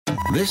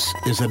This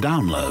is a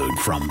download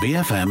from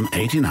BFM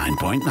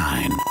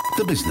 89.9,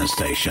 the business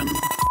station.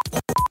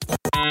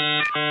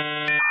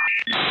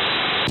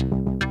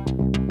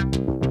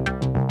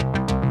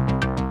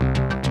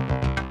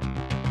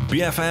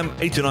 BFM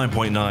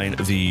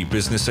 89.9, the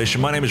business station.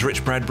 My name is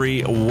Rich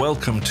Bradbury.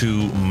 Welcome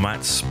to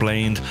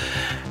Mattsplained.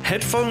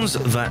 Headphones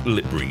that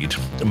lip read,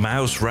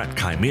 mouse-rat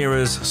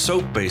chimeras,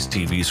 soap-based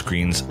TV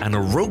screens, and a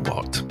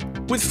robot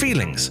with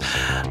feelings.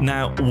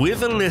 Now,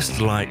 with a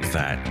list like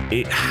that,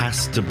 it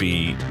has to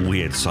be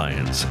weird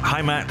science.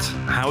 Hi, Matt.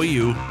 How are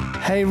you?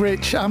 Hey,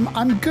 Rich.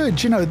 I'm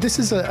good. You know, this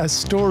is a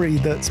story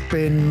that's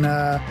been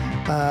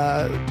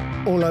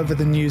all over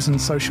the news and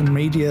social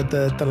media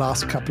the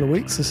last couple of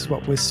weeks. This is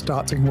what we're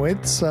starting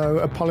with. So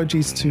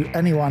apologies to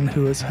anyone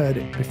who has heard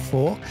it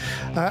before.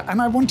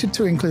 And I wanted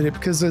to include it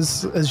because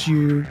as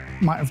you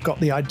might have got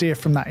the idea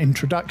from that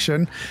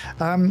introduction,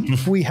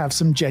 we have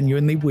some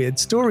genuinely weird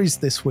stories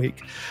this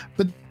week.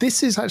 But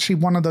this is actually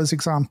one of those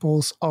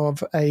examples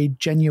of a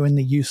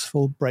genuinely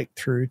useful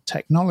breakthrough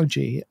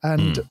technology.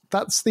 And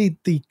that's the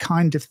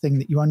kind of thing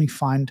that you only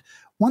find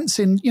once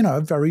in,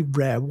 a very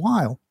rare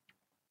while.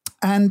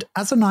 And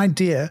as an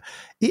idea,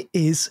 it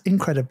is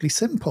incredibly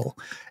simple.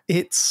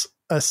 It's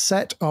a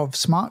set of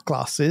smart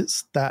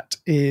glasses that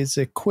is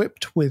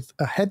equipped with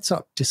a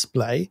heads-up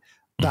display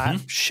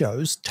that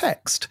shows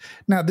text.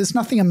 Now, there's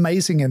nothing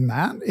amazing in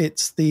that.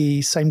 It's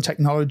the same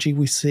technology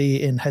we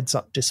see in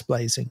heads-up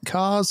displays in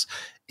cars,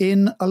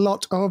 in a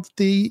lot of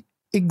the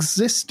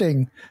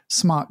existing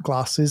smart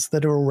glasses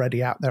that are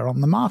already out there on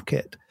the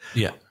market.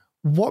 Yeah.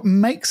 What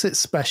makes it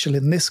special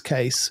in this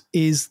case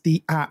is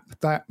the app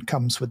that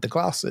comes with the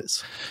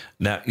glasses.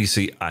 Now, you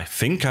see, I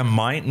think I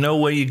might know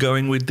where you're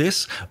going with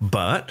this,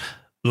 but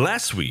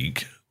last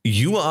week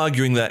you were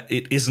arguing that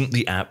it isn't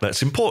the app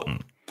that's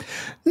important.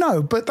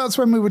 No, but that's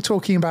when we were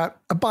talking about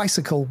a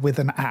bicycle with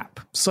an app.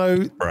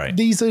 So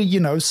These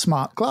are,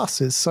 smart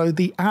glasses. So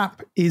the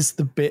app is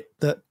the bit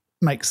that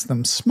makes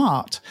them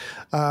smart.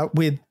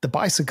 With the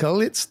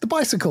bicycle, it's the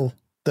bicycle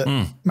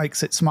that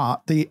makes it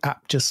smart. The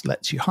app just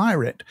lets you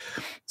hire it.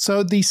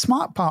 So the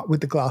smart part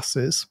with the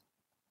glasses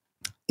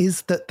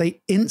is that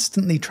they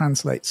instantly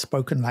translate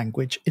spoken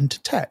language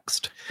into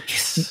text.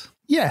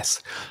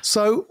 Yes.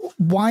 So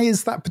why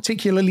is that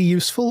particularly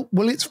useful?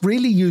 Well, it's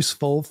really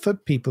useful for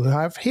people who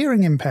have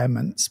hearing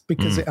impairments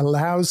because it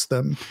allows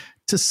them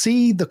to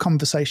see the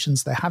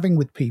conversations they're having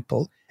with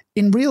people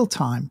in real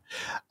time.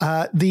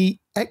 The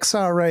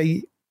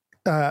XRA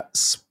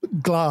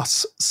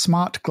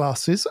smart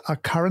glasses are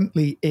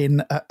currently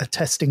in a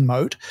testing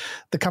mode.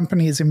 The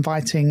company is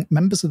inviting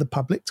members of the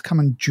public to come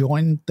and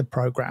join the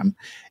program.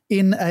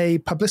 In a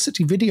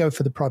publicity video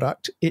for the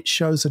product, it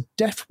shows a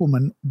deaf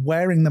woman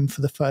wearing them for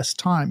the first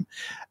time.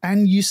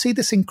 And you see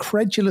this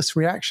incredulous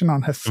reaction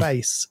on her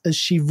face as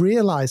she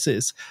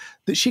realizes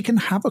that she can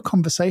have a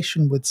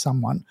conversation with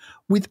someone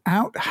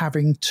without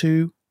having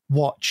to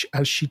watch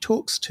as she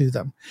talks to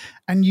them.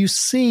 And you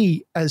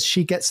see as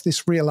she gets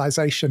this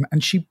realization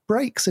and she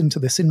breaks into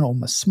this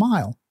enormous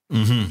smile.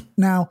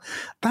 Now,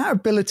 that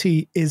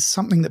ability is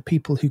something that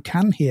people who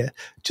can hear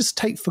just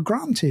take for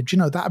granted.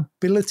 That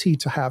ability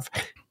to have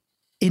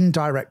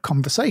indirect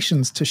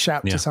conversations, to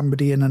shout to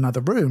somebody in another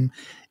room.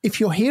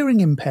 If you're hearing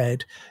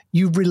impaired,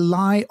 you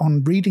rely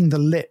on reading the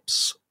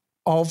lips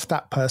of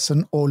that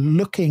person or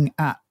looking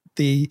at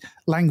the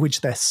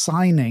language they're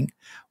signing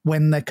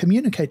when they're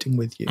communicating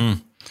with you.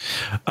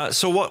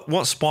 So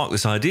what sparked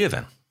this idea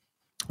then?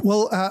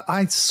 Well,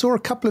 I saw a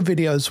couple of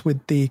videos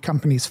with the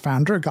company's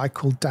founder, a guy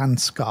called Dan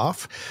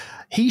Scarf.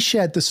 He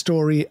shared the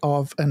story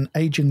of an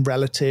aging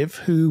relative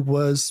who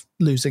was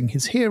losing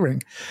his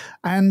hearing.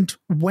 And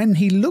when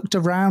he looked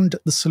around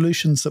at the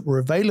solutions that were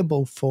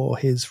available for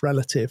his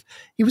relative,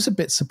 he was a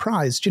bit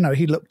surprised.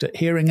 He looked at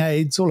hearing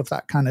aids, all of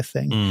that kind of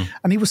thing.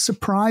 And he was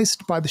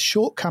surprised by the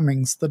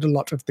shortcomings that a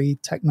lot of the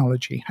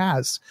technology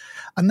has.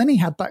 And then he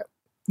had that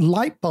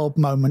light bulb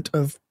moment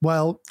of,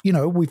 well,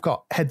 we've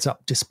got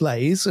heads-up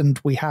displays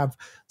and we have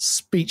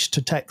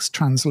speech-to-text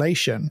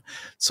translation.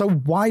 So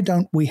why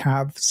don't we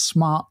have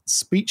smart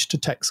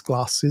speech-to-text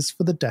glasses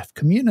for the deaf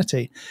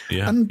community?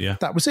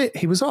 That was it.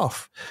 He was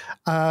off.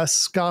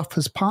 Scarf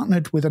has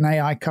partnered with an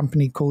AI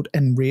company called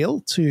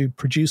Nreal to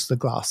produce the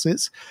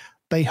glasses.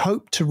 They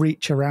hope to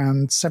reach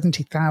around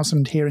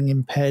 70,000 hearing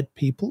impaired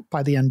people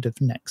by the end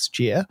of next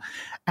year.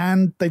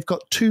 And they've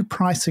got two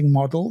pricing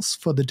models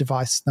for the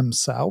device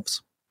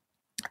themselves.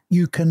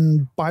 You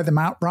can buy them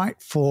outright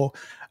for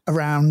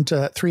around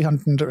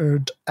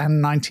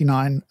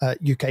 399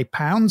 UK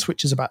pounds,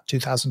 which is about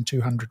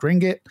 2,200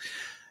 ringgit.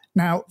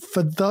 Now,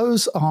 for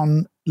those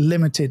on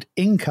limited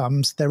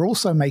incomes, they're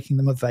also making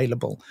them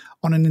available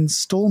on an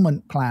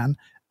installment plan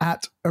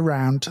at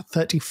around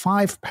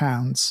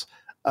 £35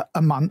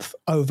 a month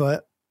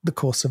over the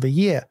course of a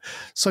year.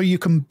 So you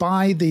can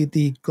buy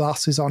the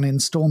glasses on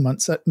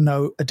installments at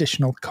no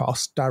additional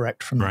cost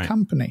direct from the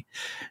company.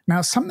 Now,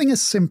 something as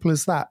simple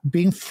as that,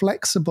 being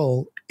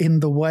flexible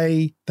in the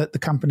way that the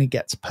company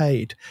gets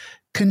paid,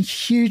 can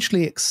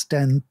hugely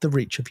extend the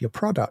reach of your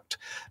product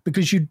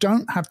because you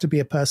don't have to be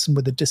a person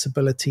with a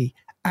disability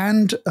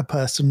and a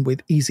person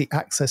with easy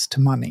access to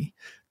money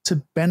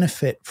to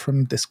benefit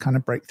from this kind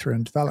of breakthrough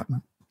and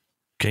development.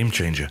 Game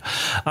changer.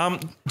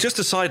 Just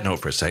a side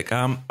note for a sec.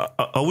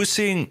 Are we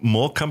seeing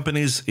more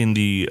companies in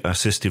the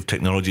assistive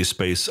technology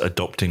space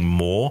adopting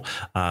more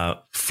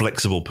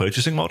flexible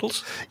purchasing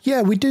models?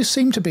 Yeah, we do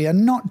seem to be,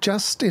 and not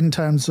just in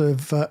terms of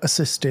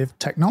assistive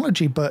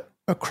technology, but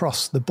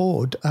across the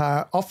board.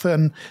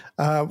 Often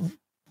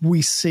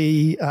we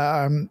see,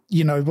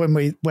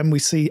 when we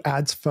see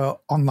ads for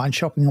online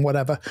shopping or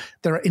whatever,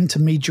 there are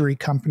intermediary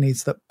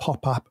companies that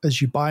pop up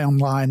as you buy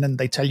online, and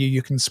they tell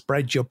you can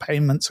spread your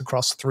payments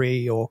across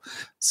 3 or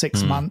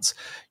 6 months.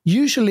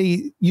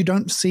 Usually you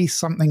don't see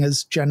something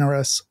as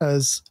generous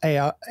as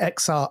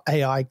XR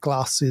AI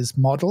glasses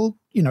model,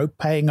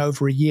 paying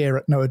over a year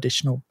at no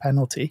additional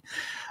penalty.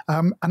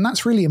 And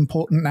that's really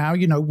important now.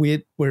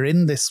 We're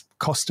in this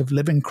cost of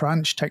living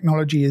crunch.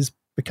 Technology is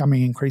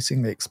becoming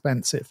increasingly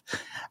expensive.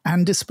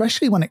 And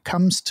especially when it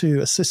comes to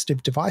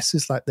assistive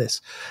devices like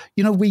this,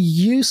 we're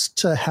used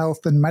to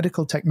health and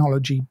medical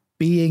technology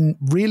being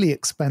really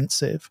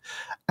expensive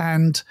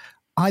and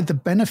either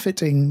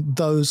benefiting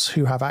those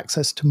who have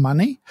access to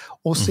money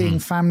or seeing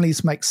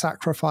families make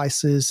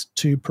sacrifices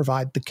to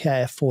provide the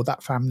care for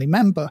that family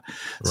member.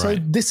 Right. So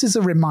this is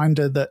a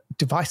reminder that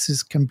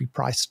devices can be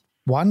priced.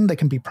 One, they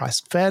can be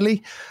priced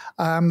fairly,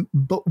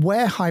 but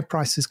where high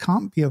prices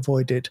can't be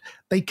avoided,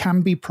 they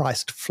can be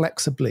priced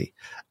flexibly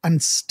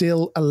and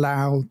still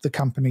allow the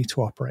company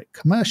to operate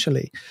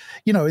commercially.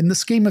 In the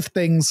scheme of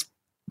things,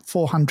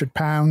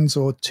 £400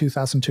 or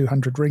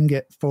 2,200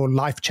 ringgit for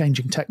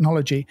life-changing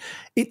technology,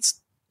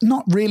 it's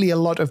not really a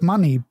lot of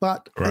money,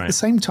 but at the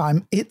same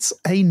time, it's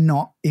a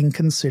not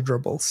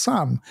inconsiderable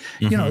sum,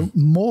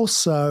 more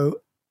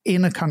so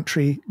in a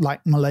country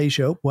like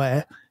Malaysia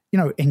where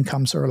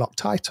incomes are a lot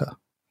tighter.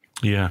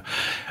 Yeah.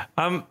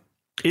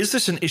 Is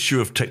this an issue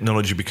of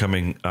technology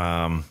becoming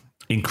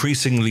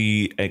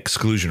increasingly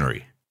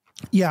exclusionary?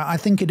 Yeah, I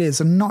think it is.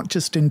 And not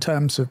just in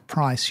terms of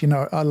price.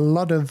 A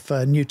lot of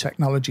new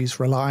technologies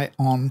rely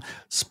on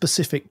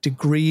specific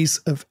degrees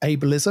of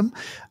ableism.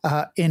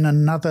 In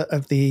another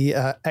of the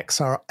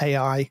XR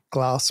AI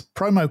glass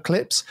promo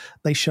clips,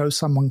 they show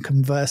someone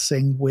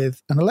conversing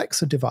with an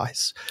Alexa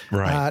device.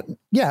 Right.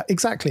 Yeah,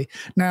 exactly.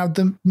 Now,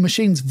 the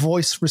machine's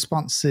voice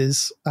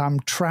responses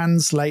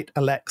translate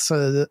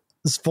Alexa's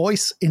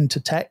voice into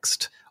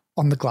text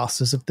on the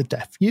glasses of the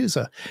deaf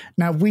user.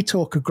 Now, we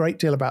talk a great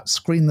deal about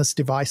screenless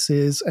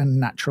devices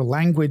and natural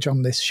language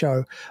on this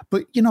show,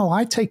 but,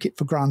 I take it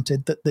for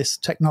granted that this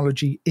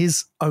technology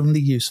is only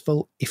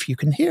useful if you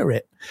can hear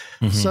it.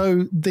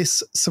 So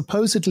this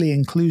supposedly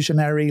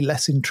inclusionary,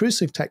 less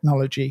intrusive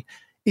technology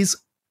is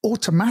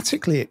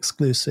automatically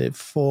exclusive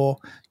for,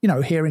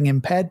 hearing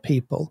impaired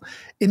people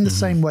in the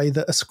same way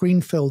that a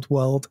screen-filled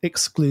world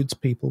excludes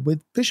people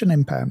with vision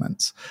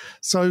impairments.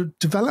 So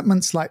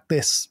developments like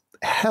this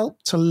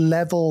help to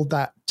level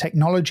that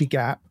technology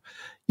gap,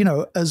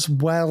 as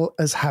well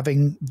as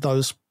having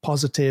those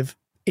positive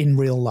in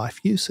real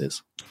life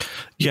uses.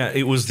 Yeah,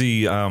 it was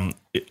the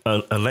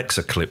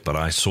Alexa clip that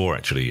I saw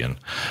actually. And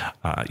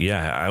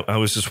I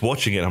was just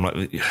watching it. I'm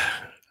like,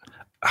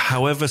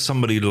 however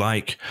somebody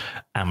like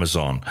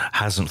Amazon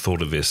hasn't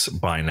thought of this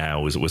by now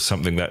was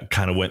something that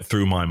kind of went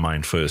through my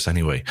mind first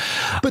anyway.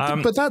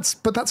 But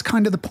that's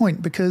kind of the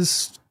point,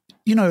 because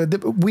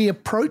we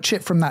approach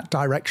it from that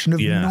direction of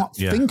not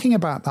thinking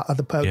about that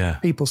other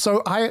people.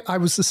 So I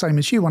was the same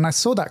as you. When I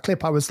saw that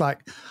clip, I was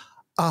like,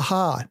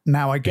 aha,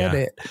 now I get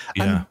it.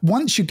 And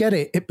once you get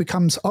it, it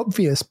becomes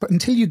obvious. But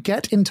until you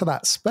get into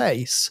that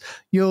space,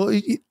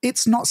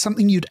 it's not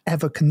something you'd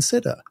ever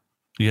consider.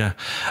 Yeah.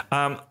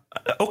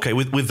 Okay,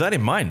 with that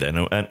in mind then,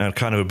 and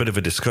kind of a bit of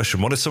a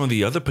discussion, what are some of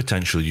the other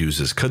potential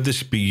uses? Could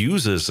this be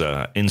used as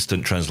an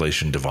instant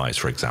translation device,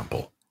 for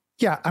example?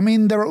 Yeah, I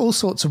mean, there are all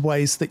sorts of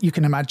ways that you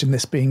can imagine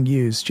this being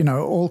used.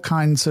 All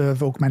kinds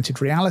of augmented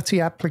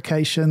reality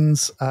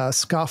applications.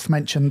 Scarf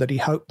mentioned that he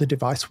hoped the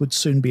device would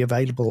soon be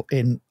available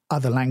in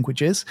other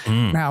languages.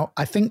 Now,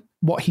 I think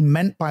what he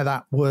meant by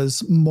that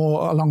was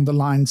more along the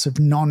lines of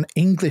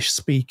non-English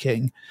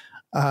speaking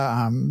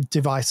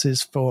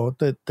devices for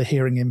the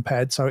hearing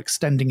impaired, so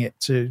extending it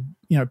to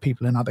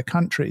people in other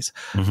countries.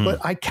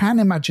 But I can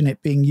imagine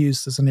it being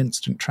used as an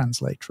instant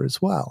translator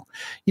as well,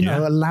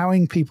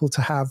 allowing people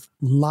to have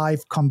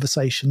live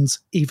conversations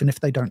even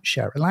if they don't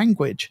share a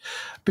language,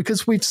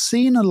 because we've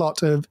seen a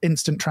lot of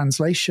instant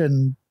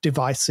translation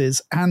devices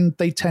and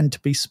they tend to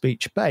be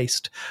speech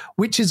based,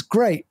 which is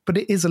great, but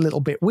it is a little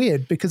bit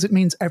weird because it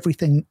means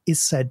everything is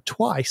said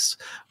twice.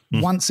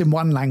 Once in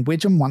one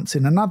language and once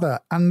in another.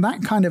 And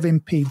that kind of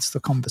impedes the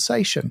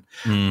conversation.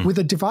 With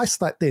a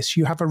device like this,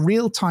 you have a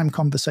real-time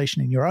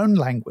conversation in your own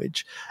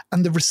language,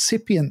 and the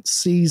recipient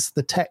sees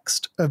the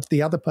text of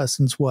the other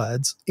person's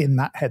words in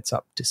that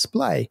heads-up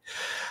display.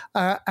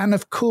 And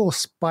of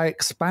course, by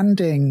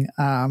expanding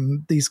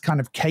these kind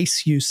of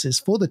case uses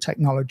for the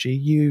technology,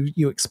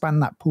 you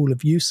expand that pool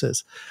of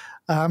users.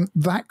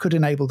 That could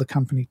enable the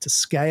company to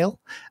scale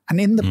and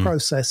in the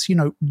process,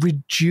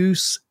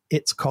 reduce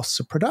its costs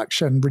of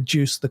production,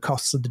 reduce the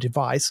costs of the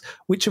device,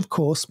 which of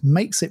course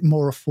makes it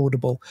more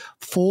affordable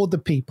for the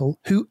people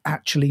who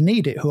actually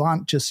need it, who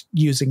aren't just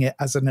using it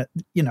as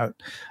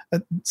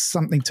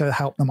something to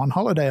help them on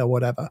holiday or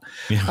whatever.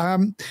 Yeah.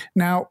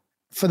 Now,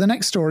 for the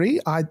next story,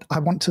 I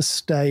want to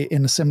stay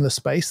in a similar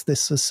space,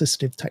 this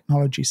assistive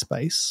technology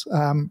space.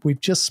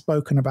 We've just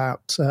spoken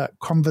about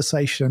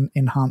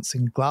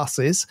conversation-enhancing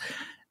glasses.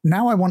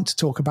 Now I want to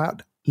talk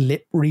about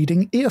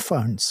lip-reading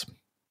earphones.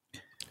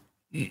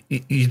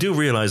 You do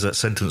realize that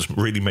sentence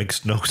really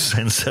makes no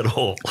sense at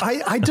all.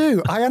 I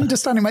do. I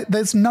understand it.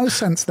 There's no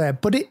sense there,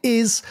 but it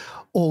is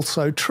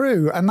also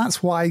true. And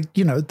that's why,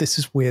 this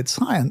is weird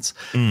science.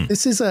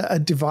 This is a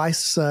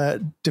device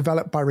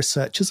developed by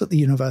researchers at the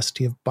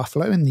University of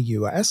Buffalo in the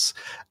US,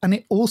 and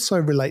it also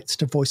relates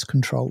to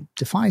voice-controlled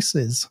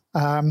devices.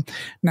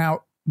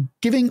 Now,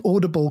 giving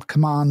audible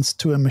commands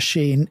to a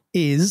machine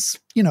is,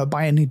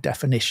 by any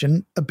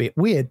definition, a bit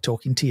weird,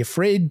 talking to your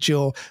fridge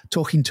or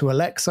talking to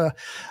Alexa.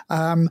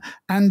 And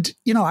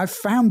I've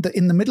found that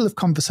in the middle of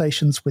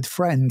conversations with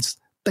friends,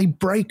 they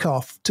break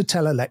off to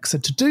tell Alexa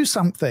to do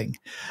something.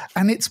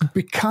 And it's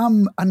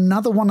become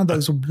another one of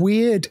those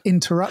weird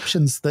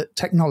interruptions that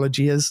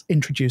technology has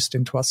introduced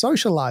into our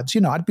social lives.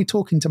 I'd be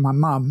talking to my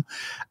mum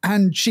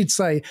and she'd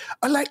say,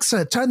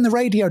 Alexa, turn the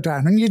radio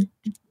down. And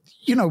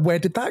where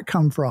did that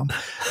come from?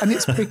 And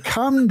it's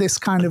become this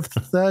kind of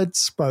third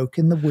spoke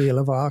in the wheel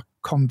of our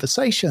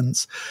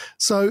conversations.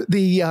 So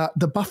the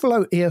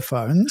Buffalo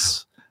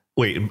earphones...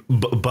 Wait,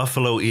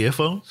 Buffalo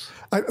earphones?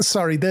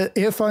 Sorry, the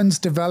earphones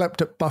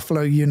developed at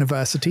Buffalo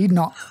University,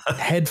 not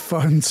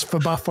headphones for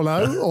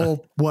Buffalo,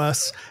 or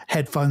worse,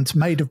 headphones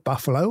made of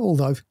Buffalo,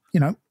 although,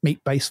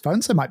 meat-based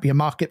phones, there might be a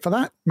market for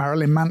that.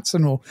 Marilyn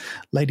Manson or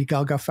Lady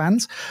Gaga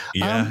fans.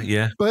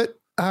 Yeah. But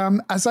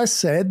as I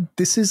said,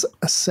 this is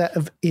a set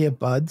of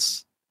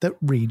earbuds that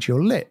read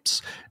your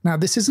lips. Now,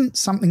 this isn't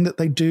something that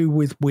they do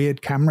with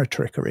weird camera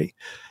trickery.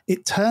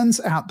 It turns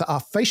out that our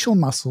facial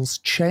muscles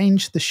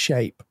change the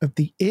shape of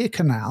the ear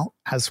canal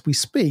as we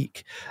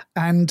speak,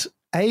 and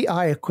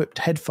AI-equipped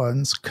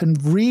headphones can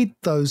read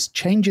those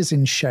changes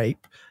in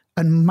shape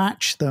and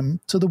match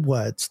them to the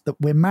words that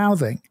we're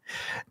mouthing.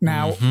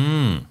 Now,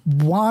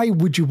 why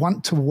would you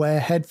want to wear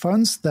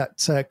headphones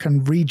that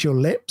can read your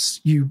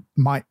lips? You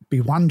might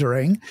be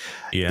wondering.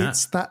 Yeah.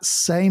 It's that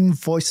same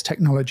voice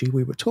technology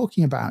we were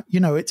talking about.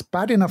 It's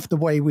bad enough the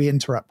way we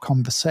interrupt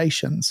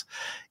conversations.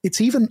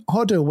 It's even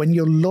odder when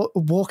you're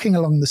walking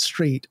along the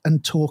street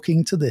and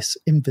talking to this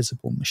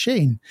invisible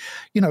machine.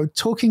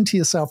 Talking to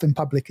yourself in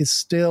public is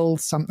still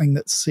something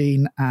that's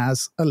seen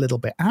as a little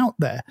bit out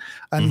there.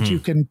 And you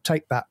can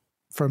take that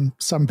from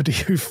somebody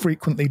who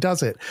frequently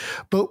does it.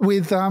 But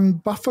with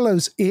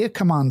Buffalo's ear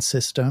command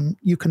system,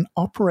 you can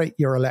operate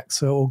your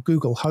Alexa or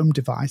Google Home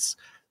device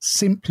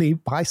simply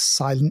by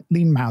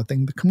silently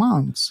mouthing the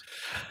commands.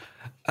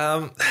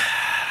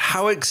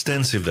 How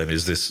extensive then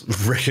is this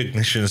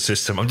recognition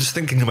system? I'm just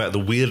thinking about the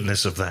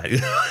weirdness of that.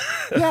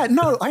 Yeah,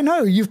 no, I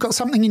know. You've got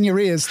something in your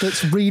ears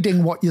that's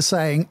reading what you're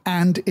saying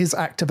and is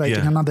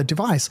activating another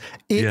device.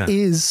 It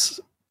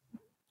is...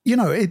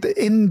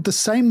 in the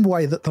same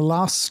way that the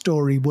last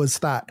story was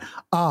that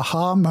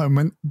aha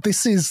moment,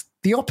 this is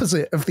the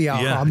opposite of the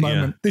aha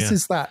moment. This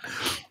is that.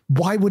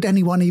 Why would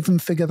anyone even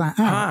figure that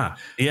out?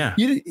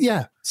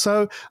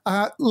 So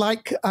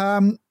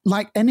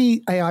like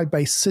any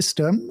AI-based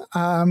system,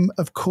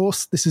 of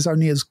course, this is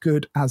only as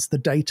good as the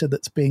data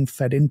that's being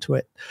fed into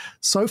it.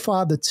 So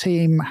far, the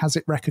team has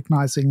it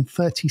recognizing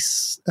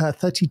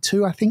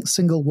 32, I think,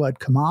 single-word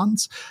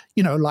commands,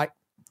 like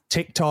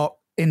TikTok,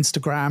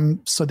 Instagram,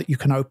 so that you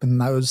can open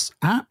those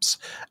apps,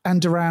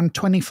 and around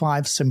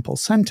 25 simple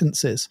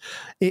sentences.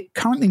 It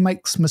currently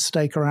makes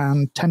mistake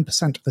around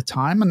 10% of the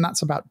time, and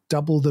that's about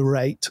double the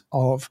rate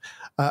of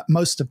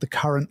most of the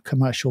current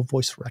commercial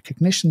voice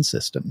recognition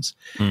systems.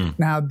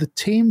 Now, the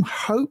team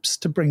hopes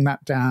to bring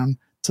that down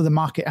to the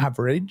market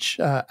average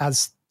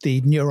as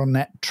the neural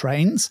net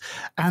trains,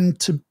 and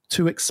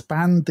to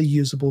expand the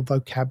usable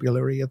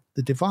vocabulary of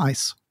the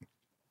device.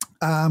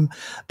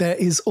 There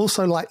is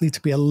also likely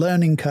to be a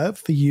learning curve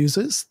for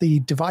users. The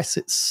device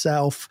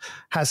itself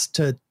has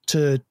to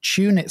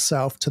tune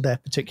itself to their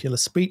particular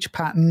speech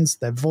patterns,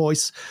 their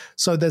voice.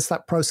 So there's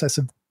that process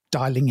of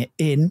dialing it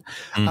in.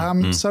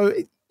 So,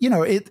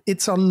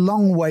 it's a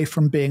long way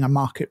from being a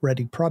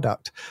market-ready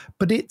product.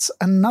 But it's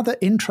another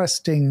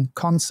interesting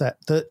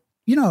concept that,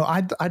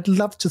 I'd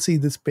love to see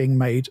this being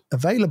made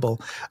available,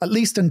 at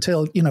least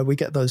until, we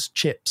get those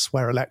chips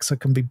where Alexa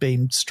can be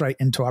beamed straight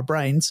into our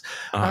brains.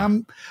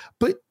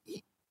 But,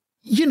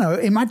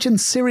 imagine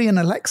Siri and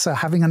Alexa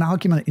having an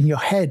argument in your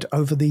head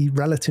over the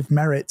relative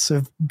merits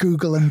of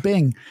Google and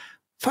Bing.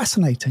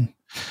 Fascinating.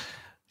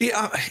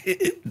 Yeah,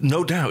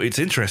 no doubt. It's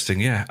interesting.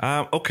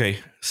 Yeah. Okay.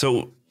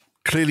 So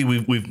clearly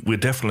we're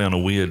definitely on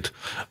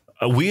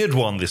a weird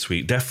one this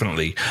week.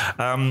 Definitely.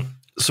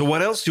 So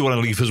what else do you want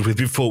to leave us with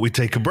before we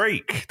take a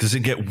break? Does it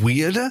get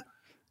weirder?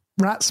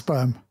 Rat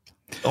sperm.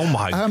 Oh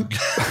my!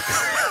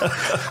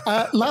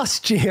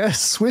 Last year,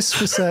 Swiss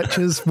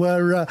researchers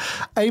were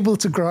able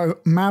to grow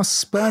mouse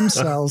sperm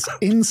cells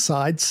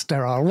inside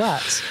sterile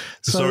rats.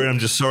 I'm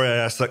just sorry I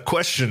asked that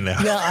question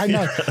now. Yeah, I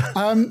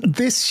know.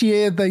 This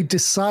year, they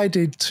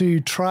decided to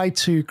try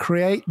to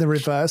create the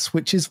reverse,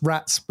 which is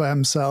rat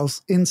sperm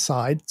cells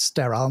inside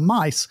sterile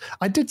mice.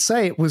 I did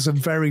say it was a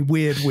very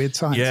weird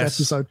science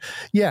episode.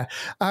 Yeah.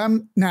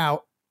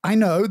 Now, I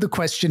know the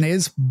question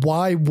is,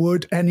 why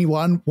would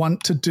anyone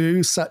want to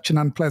do such an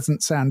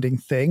unpleasant sounding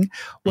thing?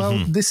 Well,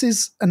 this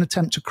is an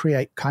attempt to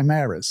create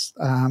chimeras.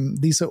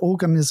 These are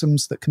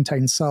organisms that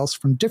contain cells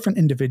from different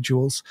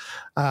individuals,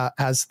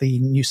 as the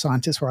New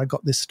Scientist, where I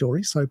got this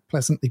story so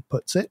pleasantly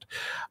puts it.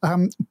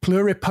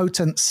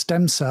 Pluripotent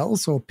stem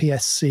cells, or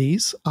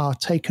PSCs, are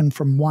taken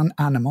from one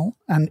animal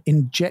and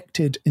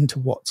injected into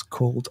what's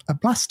called a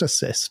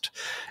blastocyst.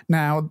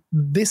 Now,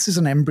 this is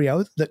an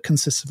embryo that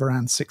consists of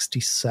around 60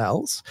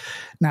 cells.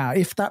 Now,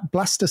 if that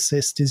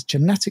blastocyst is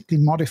genetically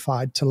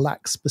modified to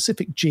lack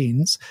specific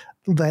genes,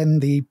 then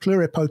the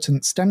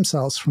pluripotent stem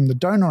cells from the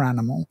donor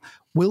animal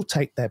will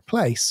take their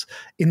place.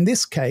 In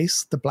this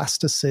case, the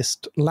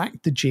blastocyst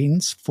lacked the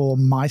genes for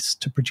mice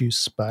to produce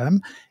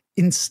sperm.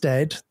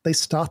 Instead, they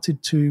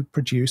started to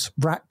produce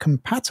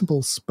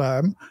rat-compatible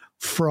sperm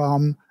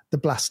from the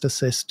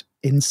blastocyst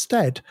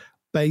instead,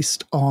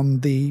 based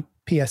on the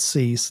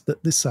PSCs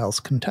that the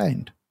cells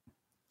contained.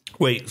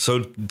 Wait, so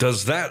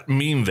does that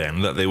mean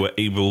then that they were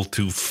able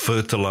to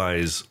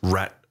fertilize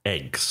rat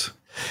eggs?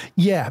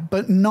 Yeah,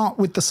 but not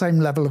with the same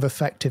level of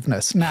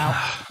effectiveness. Now,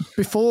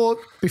 before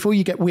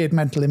you get weird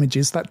mental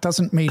images, that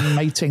doesn't mean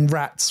mating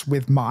rats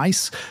with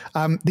mice.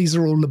 These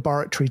are all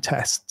laboratory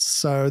tests.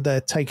 So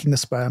they're taking the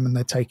sperm and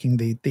they're taking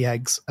the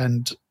eggs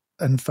and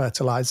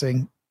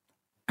fertilizing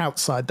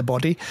outside the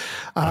body.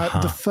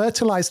 The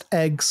fertilized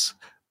eggs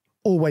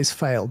always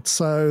failed.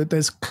 So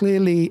there's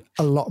clearly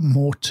a lot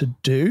more to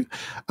do.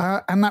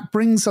 And that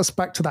brings us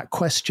back to that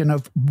question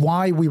of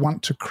why we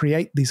want to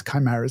create these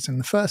chimeras in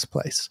the first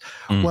place.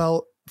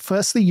 Well,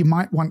 firstly, you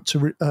might want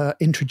to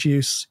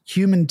introduce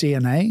human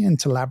DNA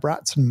into lab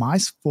rats and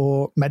mice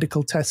for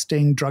medical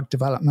testing, drug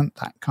development,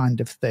 that kind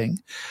of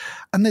thing.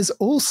 And there's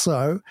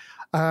also,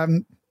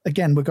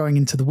 again, we're going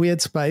into the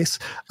weird space,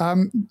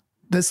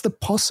 there's the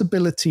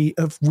possibility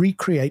of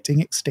recreating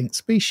extinct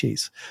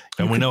species.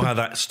 And we know how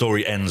that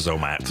story ends, though,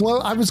 Matt.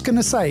 Well, I was going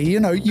to say,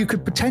 you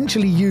could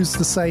potentially use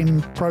the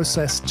same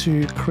process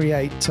to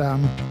create,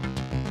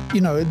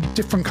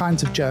 different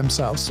kinds of germ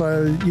cells.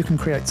 So you can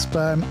create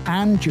sperm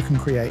and you can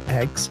create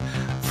eggs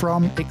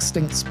from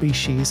extinct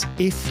species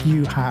if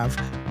you have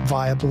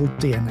viable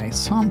DNA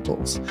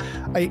samples.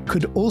 It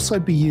could also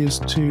be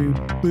used to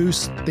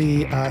boost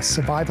the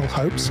survival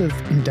hopes of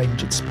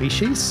endangered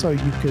species. So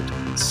you could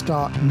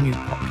start new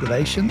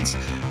populations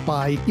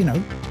by,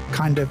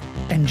 kind of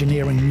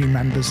engineering new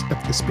members of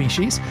the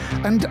species.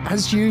 And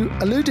as you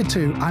alluded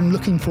to, I'm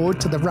looking forward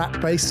to the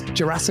rat-based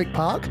Jurassic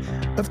Park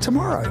of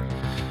tomorrow.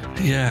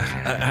 Yeah,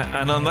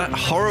 and on that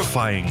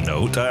horrifying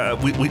note,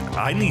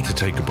 I need to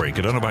take a break.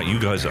 I don't know about you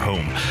guys at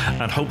home,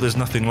 and hope there's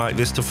nothing like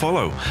this to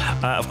follow.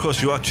 Of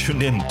course, you are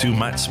tuned in to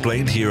Matt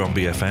Splained here on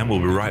BFM. We'll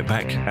be right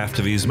back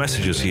after these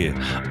messages here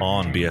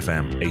on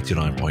BFM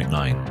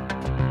 89.9.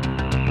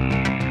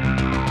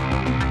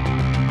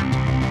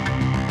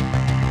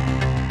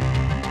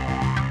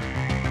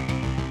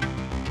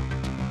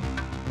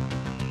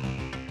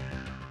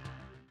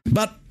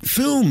 But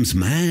films,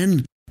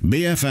 man.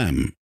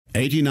 BFM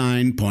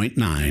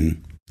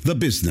 89.9, the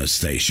business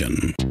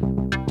station.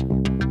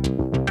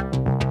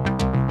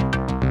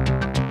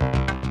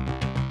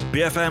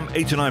 BFM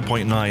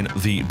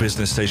 89.9, the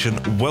business station.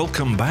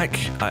 Welcome back,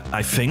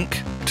 I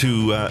think,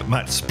 to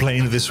Matt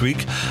Splained this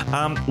week.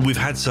 We've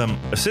had some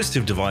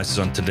assistive devices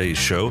on today's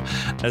show,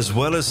 as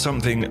well as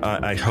something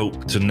I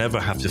hope to never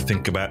have to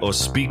think about or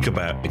speak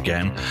about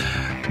again.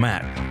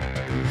 Matt.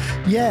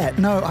 Yeah,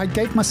 no, I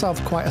gave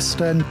myself quite a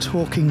stern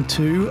talking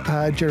to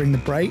during the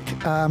break.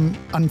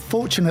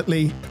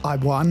 Unfortunately, I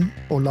won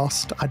or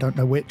lost, I don't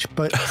know which,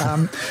 but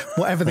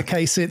whatever the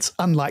case, it's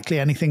unlikely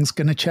anything's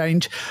going to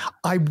change.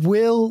 I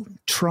will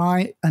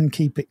try and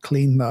keep it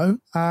clean, though,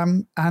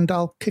 and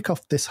I'll kick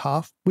off this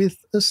half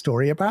with a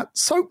story about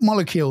soap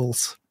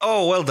molecules.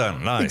 Oh, well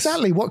done. Nice.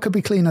 Exactly. What could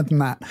be cleaner than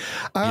that?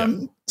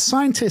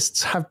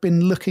 Scientists have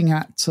been looking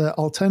at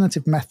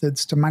alternative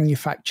methods to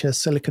manufacture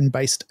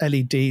silicon-based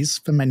LEDs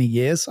for many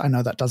years. I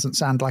know that doesn't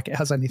sound like it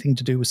has anything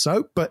to do with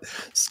soap, but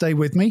stay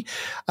with me.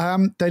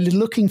 They're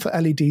looking for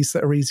LEDs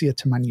that are easier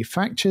to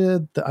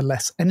manufacture, that are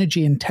less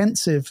energy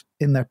intensive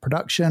in their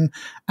production,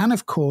 and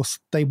of course,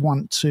 they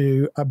want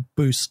to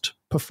boost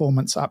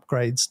performance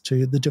upgrades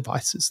to the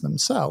devices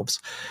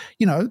themselves.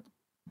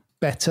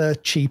 Better,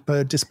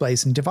 cheaper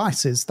displays and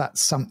devices. That's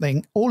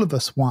something all of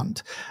us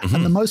want. Mm-hmm.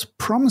 And the most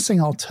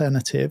promising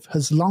alternative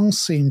has long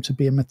seemed to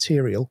be a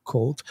material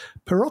called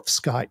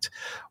perovskite,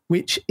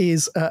 which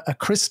is a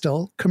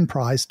crystal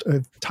comprised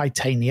of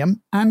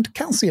titanium and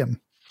calcium.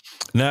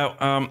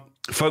 Now,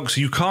 Folks,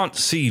 you can't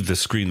see the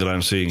screen that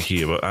I'm seeing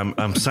here, but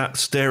I'm sat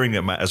staring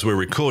at Matt as we're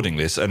recording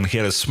this, and he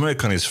had a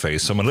smirk on his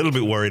face, so I'm a little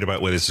bit worried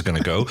about where this is going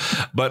to go.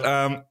 But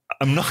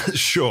I'm not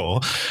sure.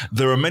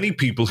 There are many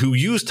people who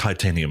use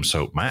titanium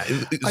soap, Matt.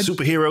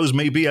 Superheroes,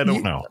 maybe, I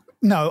don't know.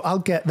 No, I'll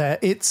get there.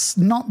 It's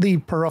not the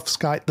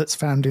perovskite that's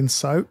found in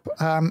soap.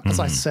 As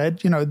I said,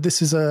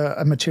 this is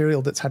a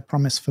material that's had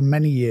promise for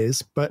many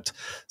years, but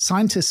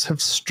scientists have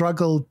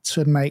struggled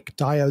to make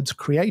diodes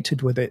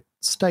created with it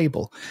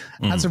stable.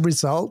 As a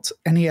result,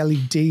 any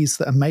LEDs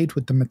that are made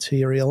with the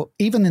material,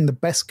 even in the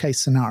best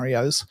case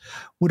scenarios,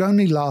 would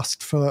only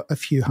last for a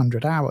few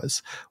hundred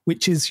hours,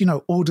 which is,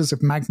 orders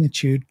of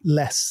magnitude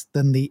less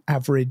than the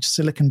average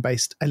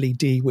silicon-based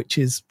LED, which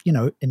is,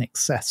 in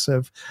excess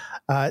of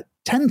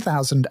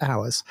 10,000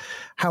 hours.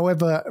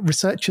 However,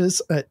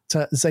 researchers at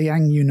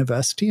Zhejiang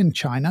University in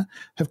China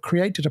have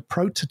created a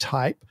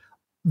prototype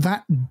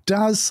that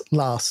does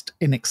last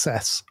in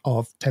excess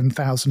of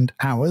 10,000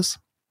 hours,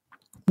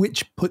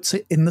 which puts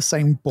it in the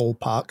same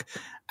ballpark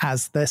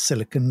as the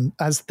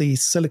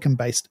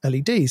silicon-based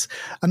LEDs.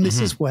 And this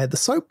is where the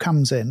soap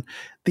comes in.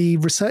 The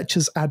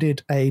researchers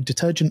added a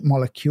detergent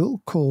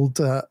molecule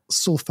called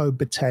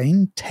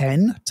sulfobutane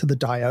 10 to the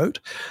diode.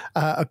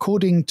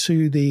 According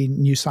to the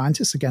New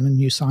Scientist, again, a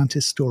New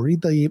Scientist story,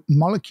 the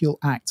molecule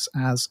acts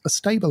as a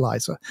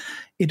stabilizer.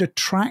 It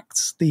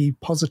attracts the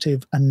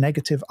positive and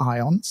negative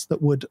ions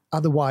that would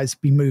otherwise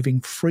be moving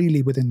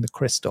freely within the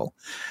crystal.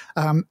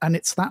 And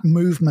it's that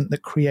movement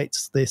that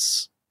creates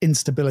this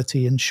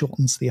instability and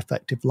shortens the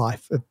effective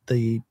life of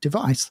the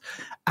device.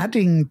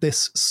 Adding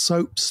this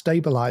soap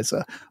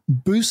stabilizer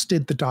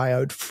boosted the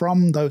diode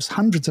from those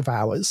hundreds of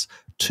hours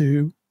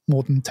to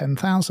more than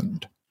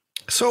 10,000.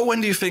 So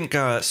when do you think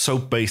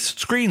soap-based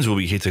screens will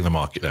be hitting the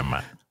market then,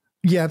 Matt?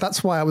 Yeah,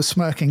 that's why I was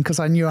smirking, because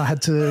I knew I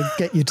had to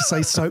get you to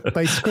say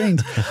soap-based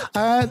screens.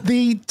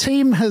 The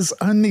team has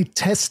only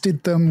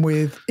tested them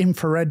with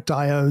infrared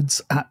diodes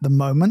at the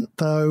moment,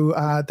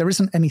 though there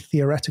isn't any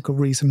theoretical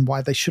reason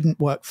why they shouldn't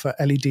work for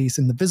LEDs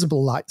in the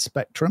visible light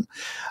spectrum.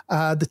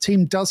 The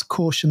team does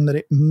caution that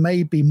it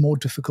may be more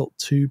difficult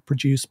to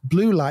produce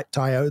blue light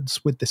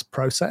diodes with this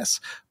process,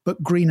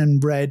 but green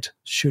and red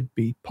should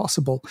be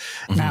possible.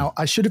 Now,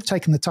 I should have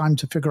taken the time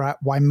to figure out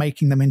why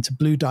making them into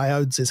blue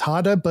diodes is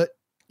harder, but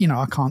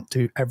I can't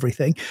do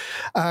everything.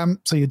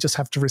 So you just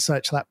have to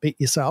research that bit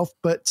yourself.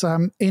 But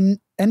in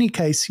any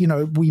case,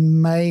 we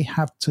may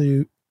have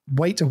to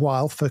wait a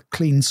while for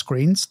clean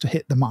screens to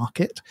hit the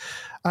market.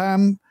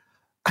 Wouldn't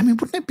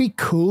it be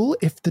cool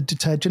if the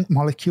detergent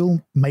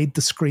molecule made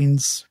the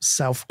screens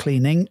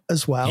self-cleaning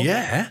as well?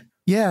 Yeah.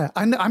 Yeah.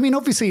 And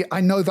obviously, I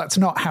know that's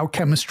not how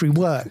chemistry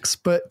works,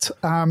 but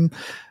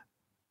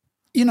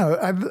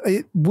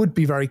it would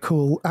be very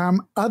cool.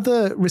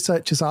 Other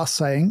researchers are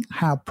saying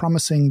how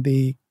promising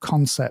the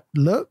concept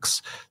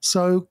looks.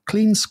 So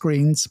clean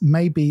screens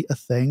may be a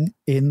thing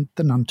in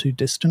the none too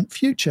distant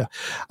future.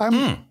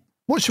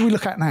 What should we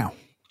look at now?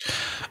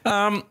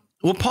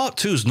 Well, part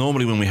two is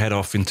normally when we head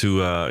off into,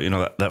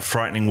 that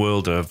frightening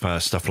world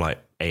of stuff like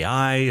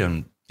AI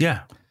and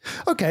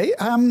Okay.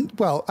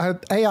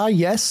 AI,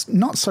 yes,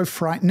 not so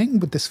frightening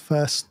with this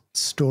first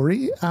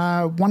story.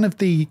 One of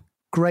the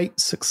great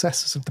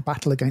successes of the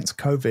battle against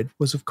COVID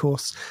was, of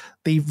course,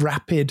 the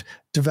rapid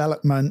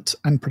development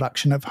and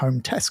production of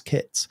home test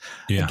kits.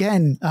 Yeah.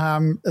 Again,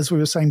 as we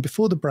were saying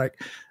before the break,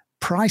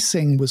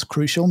 pricing was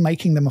crucial,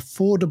 making them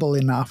affordable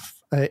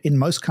enough, in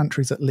most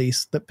countries at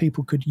least, that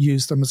people could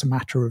use them as a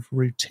matter of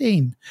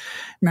routine.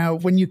 Now,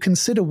 when you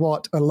consider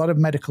what a lot of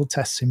medical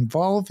tests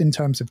involve in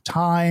terms of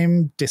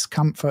time,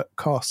 discomfort,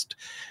 cost,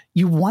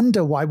 you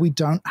wonder why we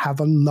don't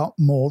have a lot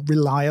more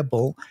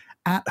reliable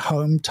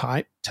at-home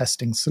type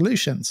testing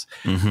solutions.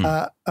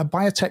 A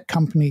biotech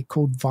company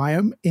called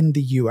Viome in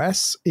the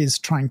US is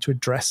trying to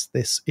address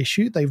this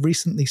issue. They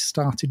recently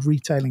started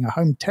retailing a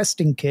home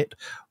testing kit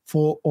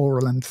for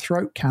oral and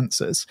throat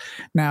cancers.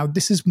 Now,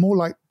 this is more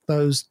like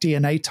those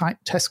DNA type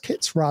test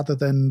kits rather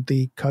than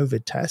the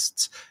COVID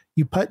tests.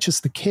 You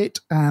purchase the kit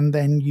and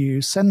then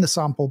you send the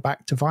sample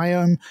back to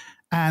Viome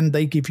and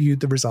they give you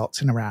the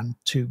results in around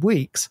 2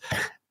 weeks.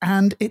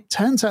 And it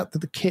turns out that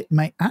the kit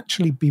may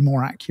actually be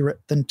more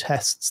accurate than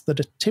tests that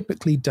are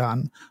typically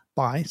done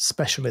by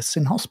specialists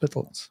in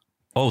hospitals.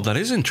 Oh, that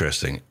is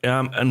interesting.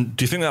 And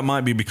do you think that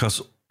might be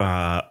because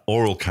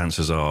oral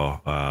cancers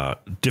are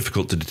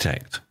difficult to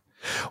detect?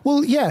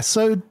 Well, yeah.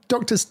 So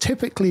doctors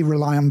typically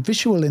rely on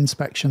visual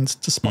inspections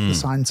to spot the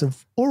signs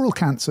of oral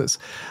cancers.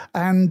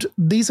 And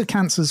these are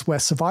cancers where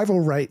survival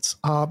rates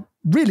are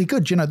really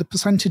good. The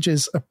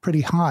percentages are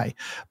pretty high,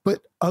 but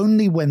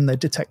only when they're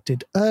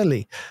detected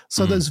early.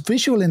 So those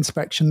visual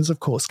inspections, of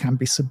course, can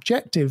be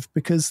subjective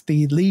because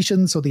the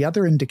lesions or the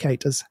other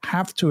indicators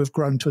have to have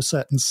grown to a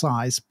certain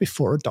size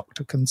before a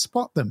doctor can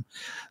spot them.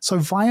 So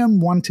Viome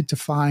wanted to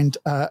find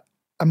a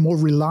more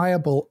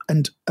reliable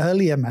and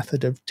earlier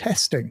method of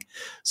testing.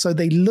 So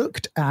they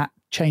looked at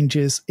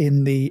changes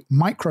in the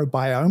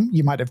microbiome.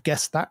 You might have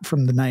guessed that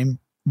from the name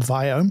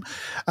microbiome.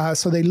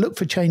 So they look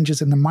for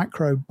changes in the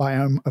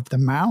microbiome of the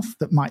mouth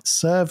that might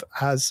serve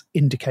as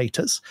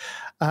indicators.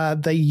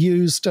 They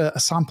used a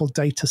sample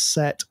data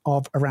set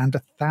of around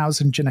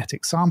 1,000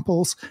 genetic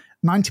samples.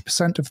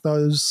 90% of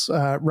those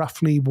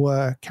roughly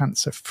were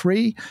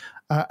cancer-free.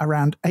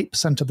 Around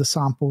 8% of the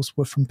samples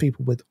were from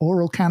people with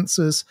oral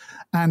cancers,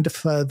 and a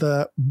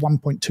further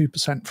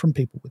 1.2% from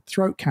people with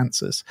throat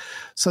cancers.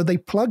 So they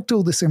plugged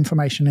all this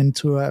information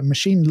into a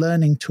machine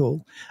learning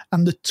tool,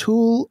 and the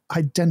tool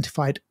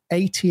identified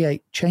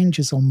 88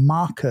 changes or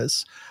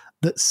markers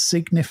that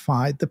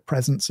signified the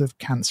presence of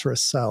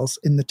cancerous cells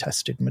in the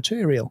tested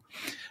material.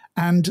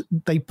 And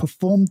they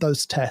performed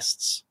those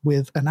tests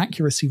with an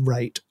accuracy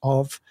rate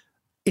of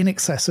in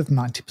excess of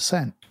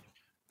 90%.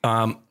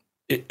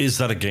 Is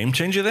that a game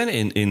changer then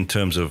in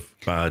terms of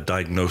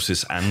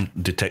diagnosis and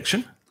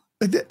detection?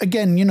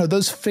 Again,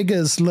 those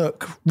figures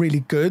look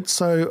really good.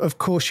 So, of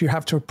course, you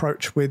have to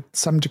approach with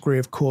some degree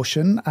of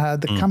caution.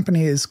 The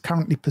company is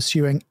currently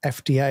pursuing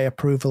FDA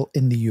approval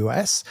in the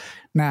US.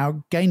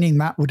 Now, gaining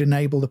that would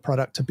enable the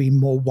product to be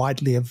more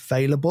widely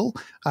available,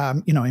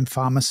 in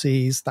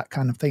pharmacies, that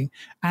kind of thing,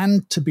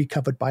 and to be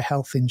covered by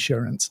health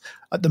insurance.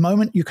 At the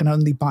moment, you can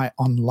only buy it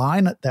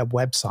online at their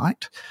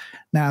website.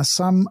 Now,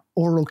 some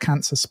oral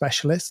cancer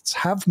specialists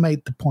have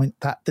made the point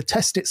that the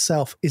test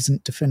itself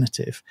isn't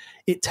definitive.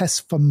 It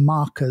tests for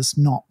markers,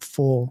 not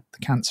for the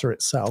cancer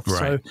itself.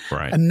 Right, so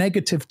right. A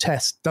negative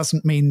test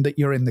doesn't mean that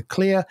you're in the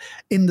clear.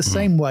 In the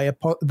same way, a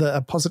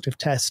positive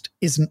test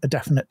isn't a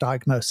definite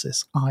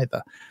diagnosis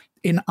either.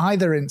 In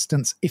either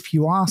instance, if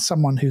you are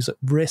someone who's at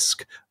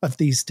risk of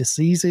these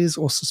diseases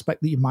or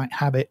suspect that you might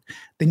have it,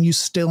 then you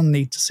still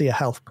need to see a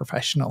health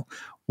professional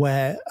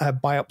where a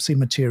biopsy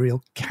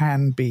material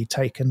can be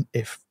taken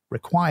if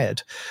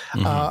required.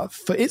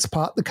 For its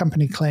part, the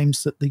company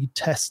claims that the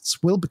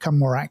tests will become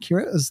more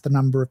accurate as the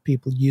number of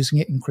people using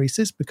it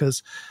increases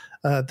because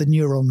the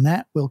neural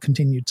net will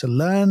continue to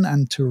learn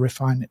and to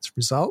refine its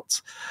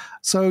results.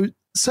 So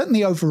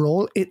certainly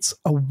overall, it's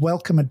a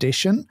welcome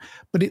addition,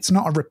 but it's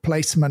not a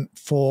replacement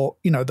for,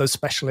 those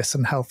specialists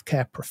and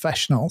healthcare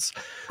professionals.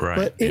 Right,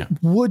 but it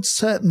would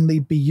certainly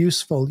be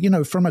useful,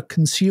 from a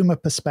consumer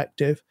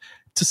perspective,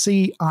 to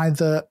see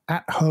either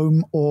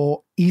at-home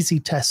or easy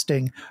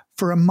testing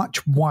for a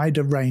much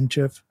wider range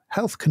of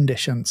health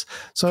conditions.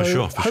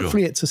 So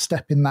hopefully it's a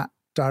step in that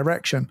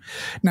direction.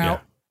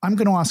 Now, I'm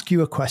going to ask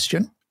you a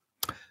question.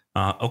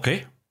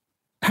 Okay.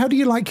 How do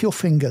you like your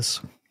fingers?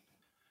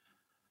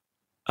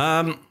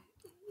 Well,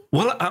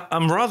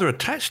 I'm rather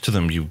attached to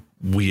them, you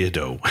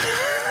weirdo.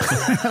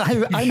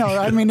 I know.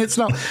 I mean, it's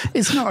not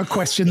a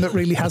question that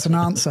really has an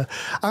answer.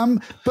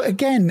 But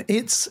again,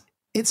 it's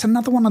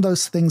another one of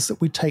those things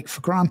that we take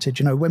for granted.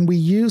 When we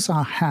use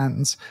our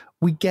hands,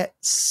 we get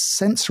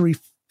sensory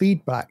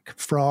feedback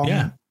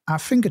from our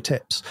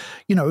fingertips.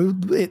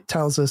 It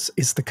tells us,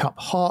 is the cup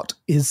hot?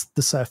 Is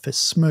the surface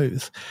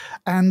smooth?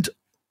 And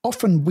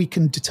often we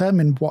can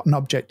determine what an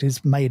object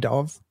is made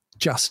of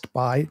just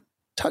by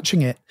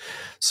touching it.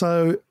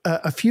 So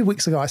a few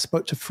weeks ago, I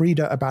spoke to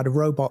Frida about a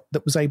robot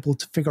that was able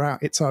to figure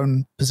out its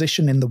own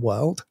position in the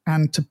world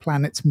and to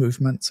plan its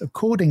movements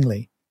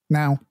accordingly.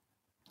 Now,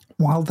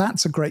 while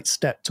that's a great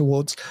step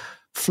towards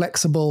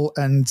flexible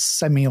and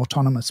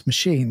semi-autonomous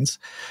machines,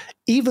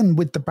 even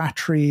with the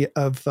battery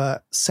of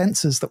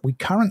sensors that we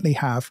currently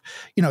have,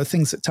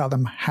 things that tell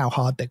them how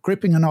hard they're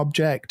gripping an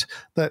object,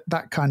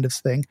 that kind of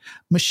thing,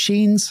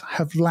 machines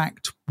have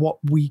lacked what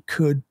we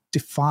could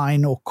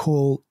define or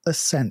call a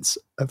sense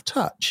of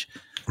touch.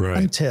 Right.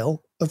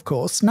 Until, of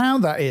course, now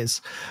that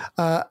is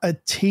a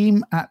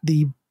team at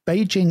the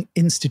Beijing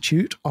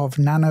Institute of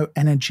Nano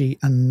Energy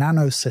and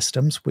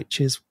Nanosystems, which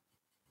is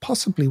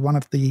possibly one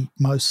of the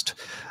most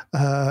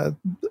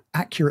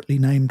accurately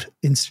named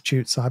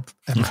institutes I've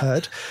ever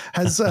heard,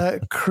 has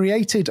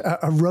created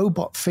a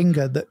robot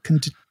finger that can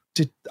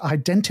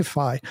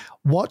identify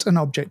what an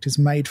object is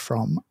made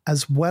from,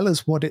 as well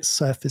as what its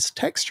surface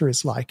texture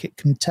is like. It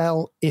can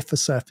tell if a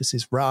surface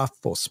is rough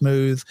or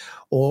smooth,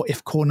 or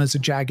if corners are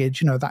jagged,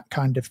 that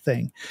kind of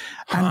thing.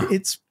 And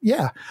it's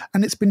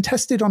been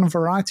tested on a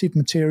variety of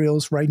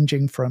materials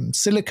ranging from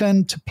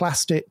silicon to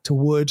plastic to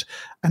wood,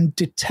 and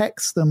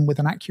detects them with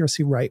an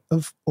accuracy rate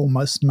of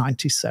almost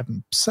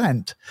 97%.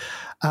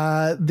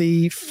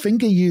 The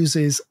finger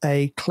uses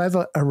a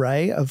clever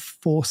array of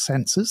 4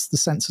 sensors. The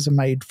sensors are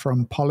made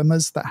from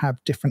polymers that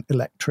have different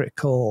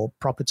electrical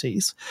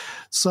properties.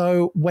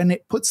 So when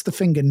it puts the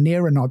finger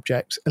near an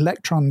object,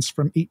 electrons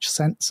from each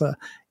sensor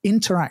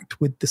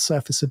interact with the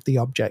surface of the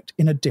object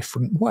in a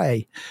different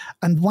way.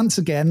 And once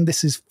again,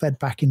 this is fed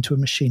back into a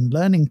machine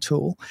learning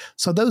tool.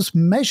 So those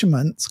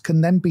measurements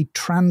can then be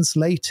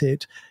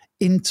translated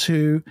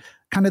into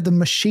kind of the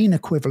machine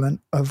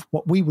equivalent of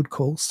what we would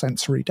call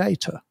sensory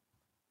data.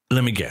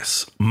 Let me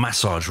guess,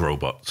 massage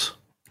robots.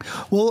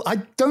 Well, I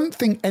don't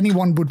think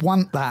anyone would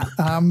want that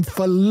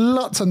for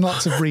lots and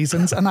lots of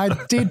reasons. And I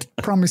did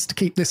promise to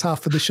keep this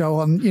half of the show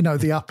on,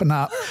 the up and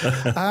up.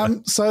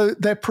 So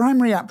their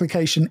primary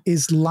application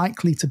is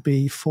likely to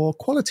be for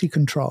quality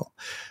control.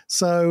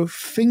 So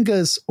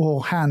fingers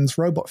or hands,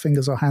 robot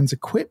fingers or hands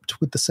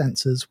equipped with the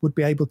sensors would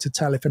be able to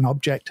tell if an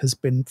object has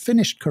been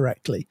finished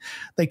correctly.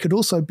 They could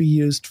also be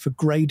used for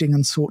grading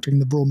and sorting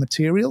the raw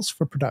materials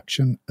for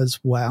production as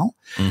well.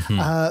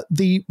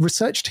 The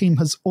research team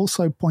has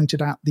also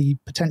pointed out the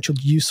potential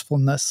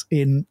usefulness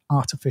in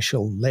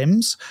artificial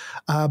limbs,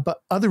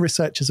 but other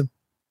researchers have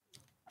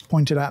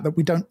pointed out that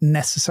we don't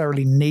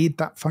necessarily need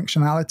that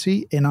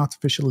functionality in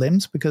artificial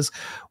limbs because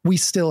we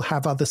still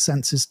have other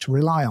senses to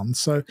rely on.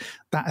 So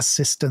that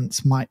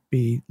assistance might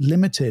be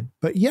limited.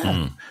 But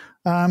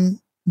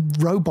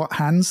robot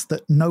hands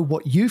that know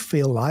what you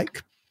feel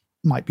like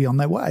might be on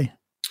their way.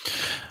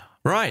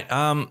 Right.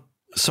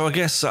 So I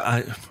guess,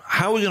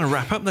 how are we going to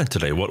wrap up then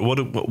today? What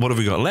have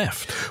we got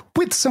left?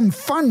 With some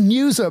fun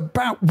news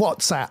about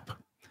WhatsApp.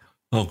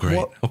 Oh, great.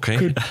 What okay.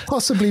 could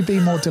possibly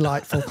be more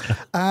delightful?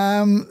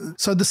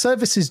 So the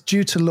service is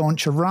due to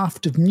launch a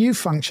raft of new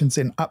functions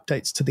in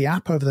updates to the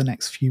app over the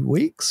next few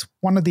weeks.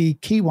 One of the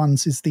key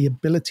ones is the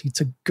ability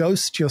to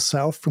ghost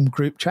yourself from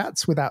group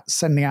chats without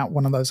sending out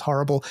one of those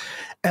horrible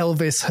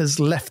Elvis has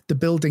left the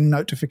building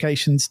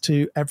notifications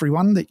to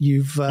everyone that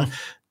you've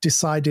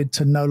decided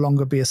to no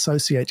longer be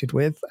associated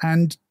with.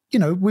 And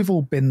we've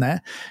all been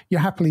there.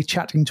 You're happily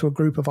chatting to a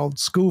group of old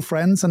school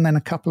friends, and then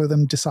a couple of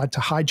them decide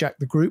to hijack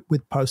the group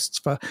with posts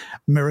for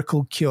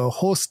miracle cure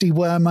horse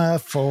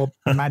dewormer, for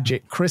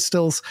magic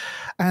crystals.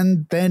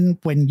 And then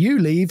when you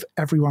leave,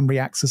 everyone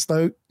reacts as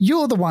though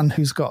you're the one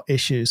who's got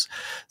issues.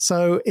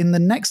 So in the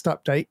next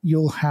update,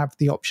 you'll have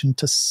the option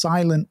to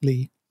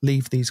silently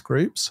leave these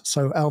groups,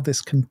 so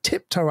Elvis can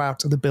tiptoe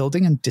out of the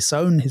building and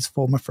disown his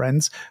former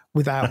friends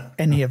without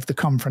any of the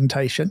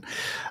confrontation.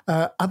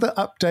 Other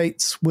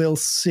updates will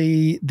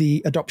see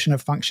the adoption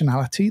of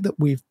functionality that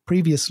we've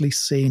previously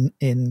seen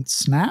in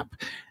Snap.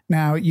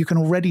 Now, you can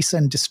already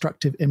send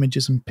destructive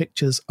images and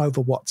pictures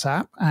over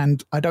WhatsApp,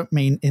 and I don't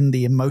mean in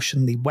the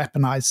emotionally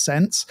weaponized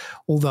sense,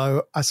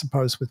 although I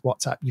suppose with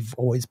WhatsApp you've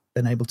always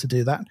been able to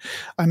do that.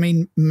 I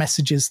mean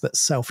messages that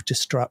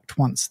self-destruct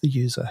once the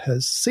user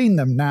has seen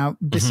them. Now,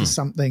 this is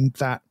something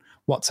that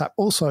WhatsApp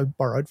also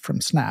borrowed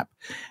from Snap.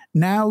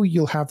 Now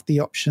you'll have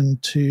the option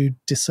to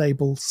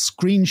disable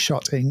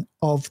screenshotting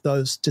of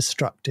those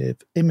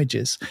destructive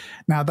images.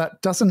 Now,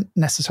 that doesn't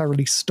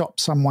necessarily stop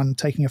someone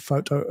taking a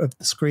photo of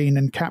the screen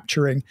and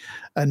capturing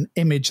an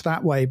image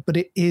that way, but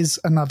it is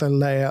another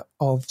layer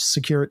of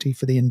security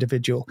for the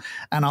individual.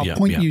 And I'll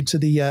point you to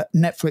the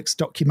Netflix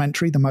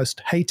documentary, The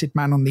Most Hated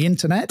Man on the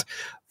Internet,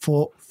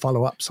 for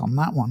follow-ups on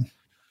that one.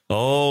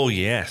 Oh,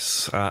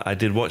 yes. I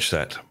did watch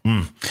that.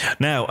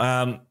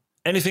 Now,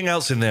 anything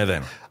else in there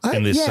then,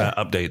 in this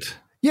update?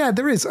 Yeah,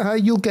 there is.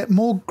 You'll get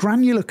more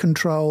granular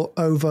control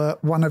over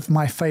one of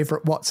my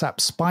favorite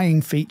WhatsApp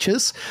spying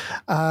features,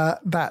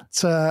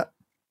 that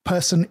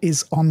person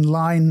is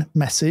online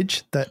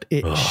message that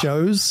it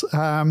shows.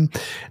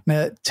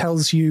 It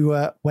tells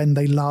you when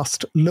they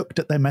last looked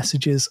at their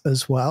messages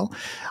as well.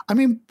 I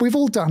mean, we've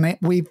all done it.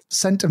 We've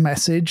sent a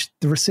message,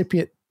 the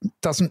recipient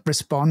doesn't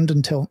respond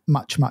until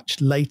much, much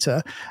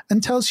later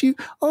and tells you,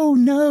 oh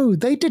no,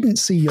 they didn't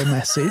see your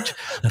message,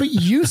 but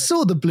you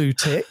saw the blue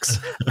ticks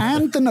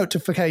and the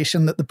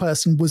notification that the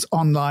person was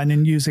online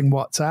and using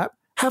WhatsApp.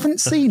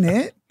 Haven't seen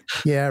it?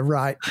 Yeah,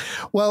 right.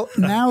 Well,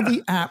 now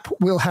the app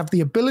will have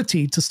the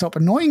ability to stop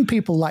annoying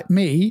people like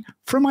me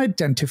from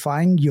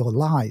identifying your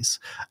lies.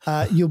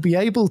 You'll be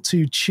able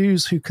to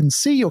choose who can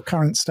see your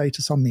current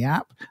status on the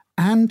app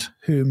and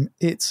whom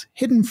it's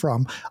hidden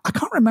from. I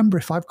can't remember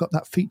if I've got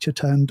that feature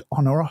turned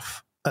on or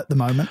off at the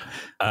moment.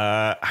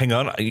 Hang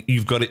on,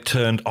 you've got it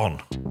turned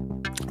on.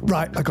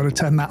 Right, I've got to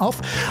turn that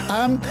off.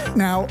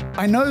 Now,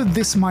 I know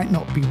this might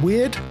not be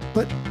weird,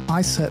 but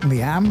I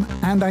certainly am,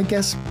 and I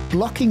guess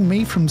blocking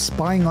me from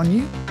spying on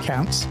you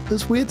counts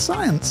as weird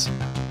science.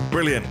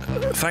 Brilliant.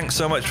 Thanks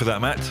so much for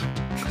that, Matt.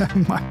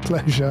 My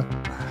pleasure.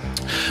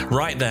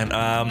 Right then,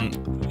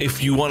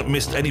 if you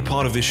missed any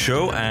part of this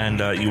show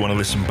and you want to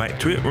listen back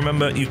to it,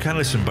 remember you can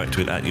listen back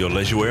to it at your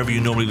leisure, wherever you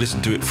normally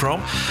listen to it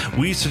from.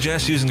 We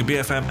suggest using the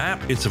BFM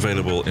app. It's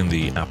available in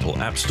the Apple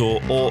App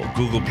Store or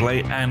Google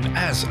Play. And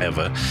as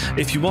ever,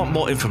 if you want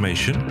more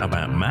information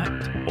about Matt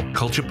or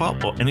Culture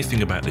Pop or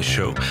anything about this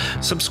show,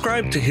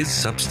 subscribe to his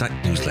Substack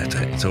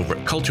newsletter. It's over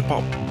at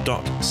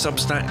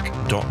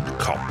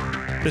culturepop.substack.com.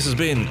 This has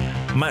been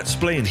Matt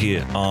Splained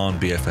here on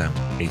BFM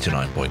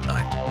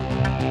 89.9.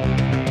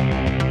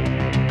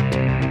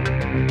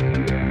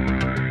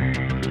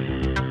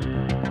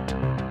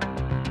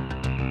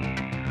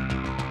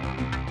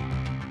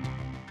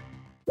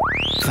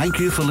 Thank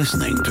you for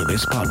listening to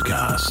this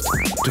podcast.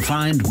 To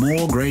find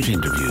more great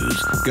interviews,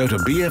 go to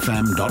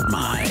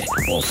bfm.my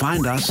or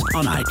find us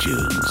on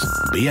iTunes.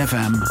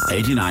 BFM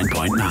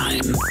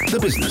 89.9, the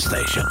business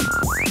station.